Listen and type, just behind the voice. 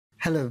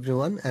Hello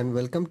everyone and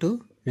welcome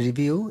to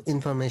Review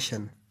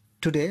Information.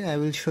 Today I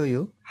will show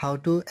you how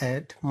to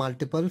add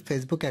multiple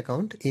Facebook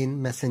account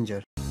in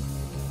Messenger.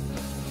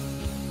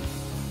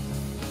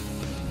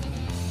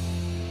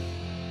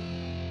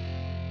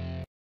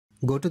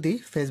 Go to the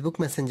Facebook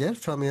Messenger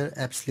from your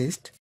apps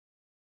list.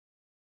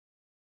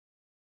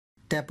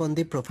 Tap on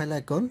the profile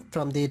icon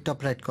from the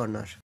top right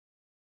corner.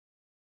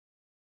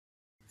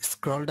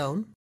 Scroll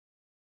down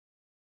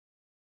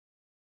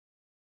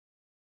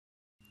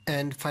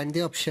and find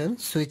the option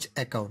Switch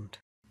Account.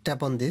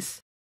 Tap on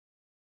this.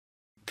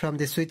 From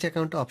the Switch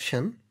Account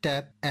option,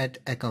 tap Add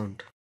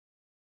Account.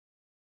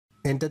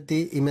 Enter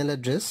the email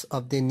address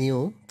of the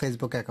new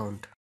Facebook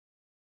account.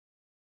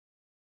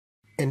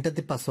 Enter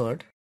the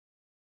password.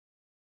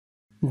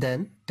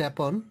 Then tap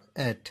on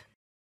Add.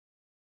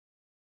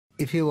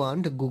 If you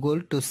want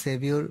Google to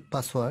save your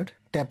password,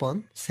 tap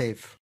on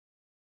Save.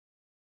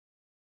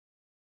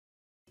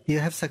 You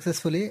have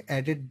successfully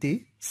added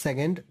the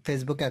second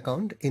Facebook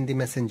account in the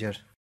Messenger.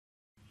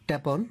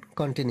 Tap on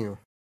Continue.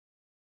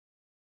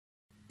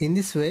 In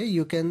this way,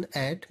 you can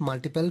add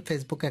multiple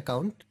Facebook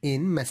accounts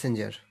in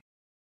Messenger.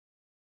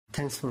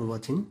 Thanks for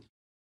watching.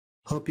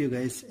 Hope you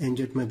guys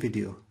enjoyed my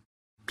video.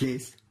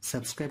 Please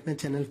subscribe my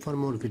channel for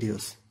more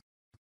videos.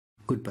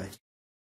 Goodbye.